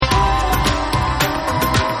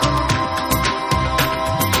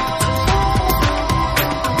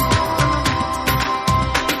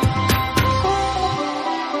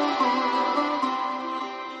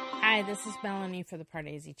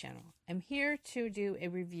Pardesi channel. I'm here to do a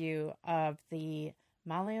review of the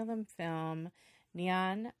Malayalam film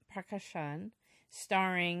Njan Prakashan,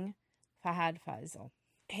 starring Fahad Faisal.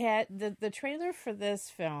 The trailer for this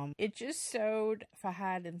film, it just showed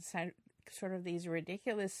Fahad inside sort of these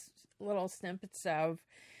ridiculous little snippets of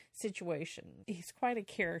situation. He's quite a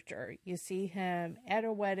character. You see him at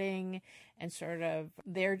a wedding and sort of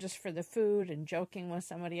there just for the food and joking with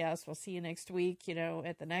somebody else. We'll see you next week,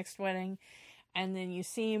 at the next wedding. And then you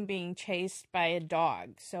see him being chased by a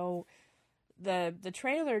dog. So the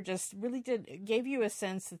trailer just really gave you a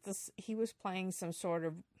sense that he was playing some sort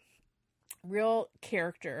of real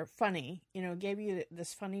character, funny, gave you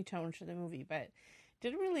this funny tone to the movie, but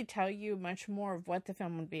didn't really tell you much more of what the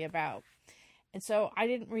film would be about. And so I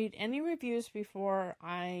didn't read any reviews before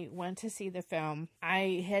I went to see the film.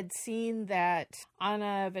 I had seen that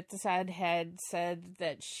Anna Vitasad had said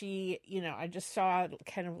that she, I just saw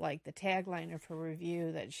kind of like the tagline of her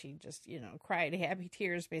review that she just, cried happy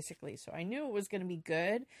tears basically. So I knew it was going to be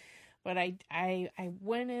good, but I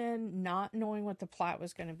went in not knowing what the plot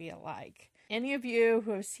was going to be like. Any of you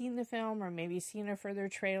who have seen the film or maybe seen a further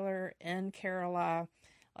trailer in Kerala,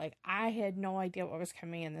 I had no idea what was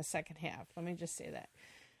coming in the second half. Let me just say that.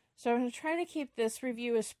 So I'm going to try to keep this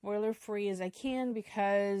review as spoiler-free as I can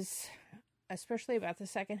because, especially about the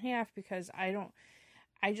second half, because I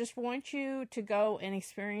just want you to go and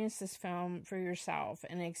experience this film for yourself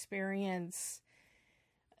and experience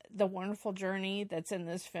the wonderful journey that's in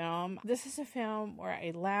this film. This is a film where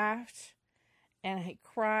I laughed and I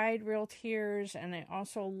cried real tears, and I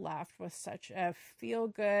also left with such a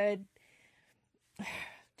feel-good,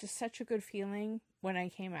 just such a good feeling when I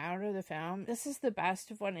came out of the film. This is the best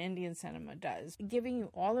of what Indian cinema does, giving you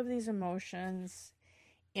all of these emotions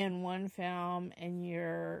in one film, and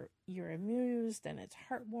you're amused, and it's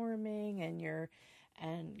heartwarming, and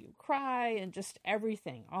you cry, and just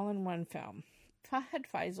everything all in one film. Fahad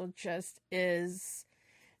Faisal just is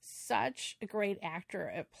such a great actor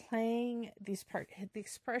at playing these the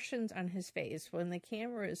expressions on his face when the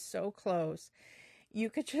camera is so close. You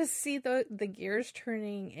could just see the gears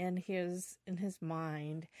turning in his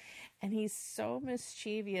mind, and he's so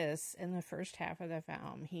mischievous in the first half of the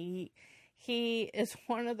film. He is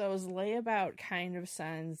one of those layabout kind of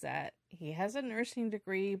sons that he has a nursing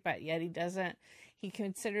degree, but yet he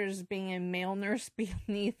considers being a male nurse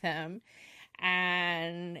beneath him,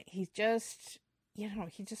 and he just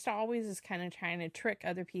always is kind of trying to trick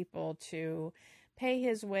other people to pay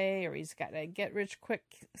his way, or he's got a get-rich-quick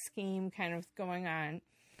scheme kind of going on.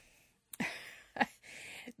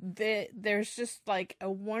 There's just like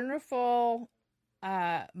a wonderful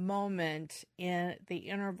moment in the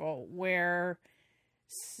interval where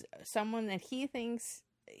someone that he thinks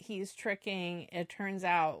he's tricking, it turns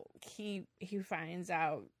out he finds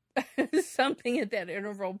out something at that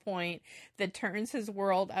interval point that turns his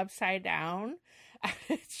world upside down.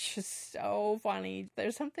 It's just so funny.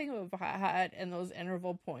 There's something about in those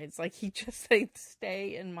interval points. He just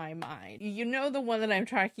stay in my mind. You know the one that I'm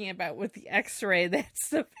talking about with the X-ray. That's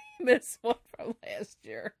the famous one from last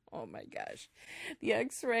year. Oh my gosh. The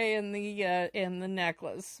X-ray and the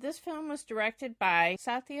necklace. This film was directed by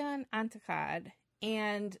Satyan Antakad,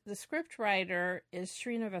 and the script writer is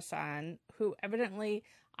Srinivasan, who evidently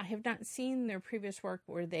I have not seen their previous work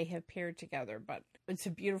where they have paired together, but it's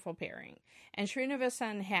a beautiful pairing. And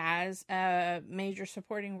Srinivasan has a major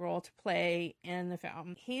supporting role to play in the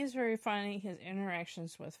film. He's very funny. His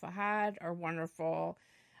interactions with Fahad are wonderful.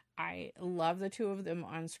 I love the two of them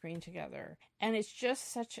on screen together. And it's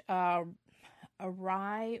just such a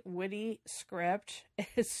wry, witty script.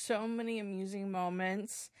 It's so many amusing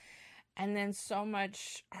moments. And then so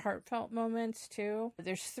much heartfelt moments, too.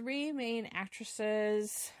 There's three main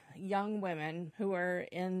actresses, young women, who are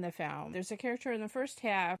in the film. There's a character in the first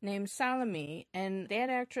half named Salami, and that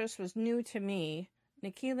actress was new to me,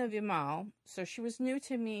 Nikhila Vimal. So she was new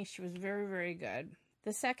to me. She was very, very good.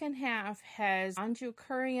 The second half has Anju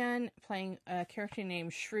Kurian playing a character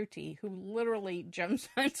named Shruti, who literally jumps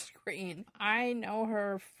on screen. I know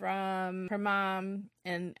her from her mom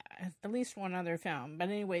and at least one other film. But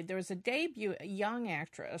anyway, there was a young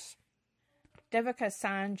actress, Devika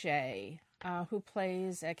Sanjay, who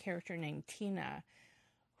plays a character named Tina,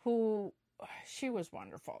 she was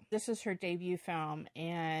wonderful. This is her debut film,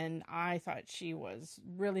 and I thought she was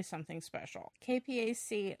really something special.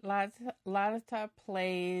 KPAC Lalita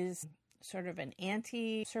plays sort of an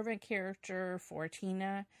anti-servant character for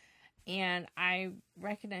Tina, and I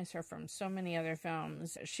recognize her from so many other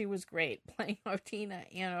films. She was great playing off Tina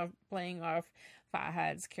and playing off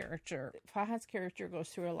Fahad's character. Fahad's character goes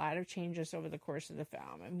through a lot of changes over the course of the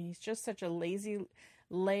film. I mean, he's just such a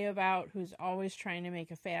layabout who's always trying to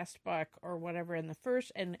make a fast buck or whatever in the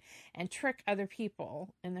first, and trick other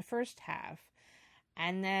people in the first half.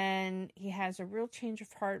 And then he has a real change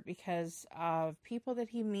of heart because of people that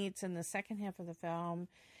he meets in the second half of the film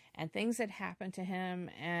and things that happen to him,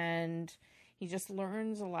 and he just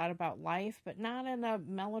learns a lot about life, but not in a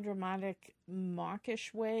melodramatic,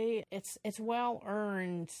 mawkish way. It's well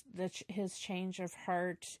earned, his change of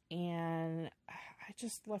heart, and I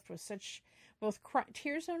just left with such both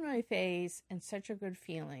tears on my face and such a good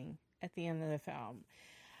feeling at the end of the film.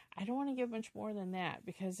 I don't want to give much more than that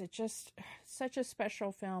because it's just such a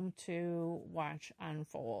special film to watch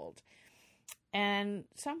unfold. And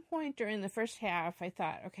some point during the first half, I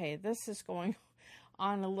thought, okay, this is going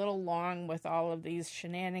on a little long with all of these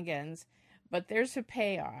shenanigans, but there's a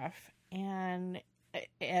payoff. And like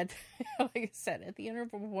I said, at the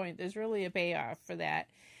interval point, there's really a payoff for that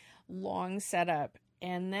long setup.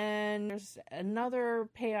 And then there's another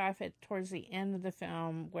payoff towards the end of the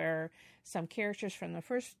film where some characters from the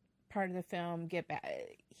first part of the film get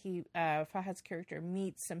back. Fahad's character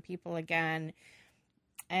meets some people again,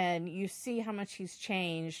 and you see how much he's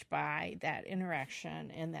changed by that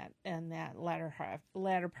interaction in that latter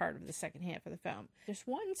part of the second half of the film. There's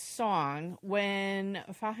one song when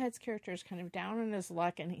Fahad's character is kind of down on his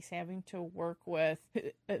luck and he's having to work with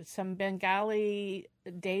some Bengali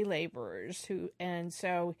day laborers and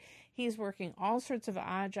so he's working all sorts of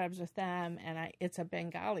odd jobs with them, and it's a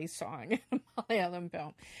Bengali song, a Malayalam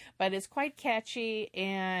film. But it's quite catchy,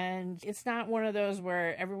 and it's not one of those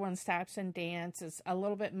where everyone stops and dances. A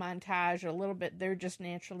little bit montage, a little bit they're just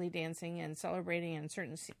naturally dancing and celebrating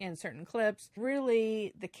in certain clips.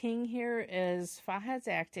 Really, the king here is Fahad's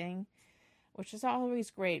acting, which is always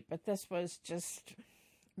great, but this was just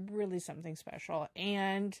really something special.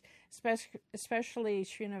 And especially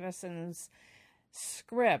Srinivasan's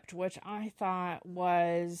script, which I thought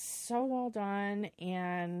was so well done,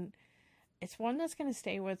 and it's one that's going to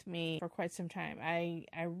stay with me for quite some time. I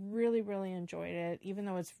really, really enjoyed it, even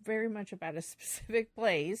though it's very much about a specific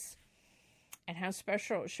place and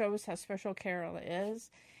shows how special Kerala is.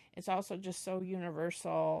 It's also just so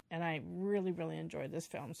universal, and I really, really enjoyed this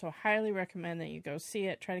film. So highly recommend that you go see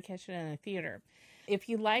it. Try to catch it in a theater. If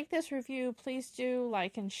you like this review, please do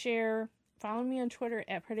like and share. Follow me on Twitter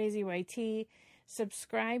at PardaisyYT.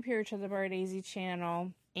 Subscribe here to the Bardaisie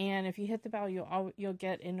channel, and if you hit the bell, you'll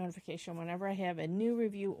get a notification whenever I have a new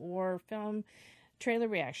review or film trailer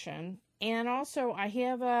reaction. And also, I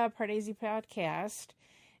have a Bardaisie podcast,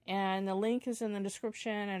 and the link is in the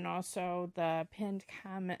description and also the pinned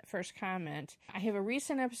first comment. I have a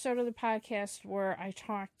recent episode of the podcast where I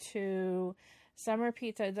talked to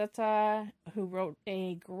Samarpita Dutta, who wrote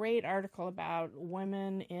a great article about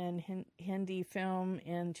women in Hindi film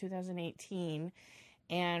in 2018,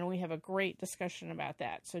 and we have a great discussion about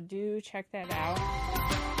that. So do check that out.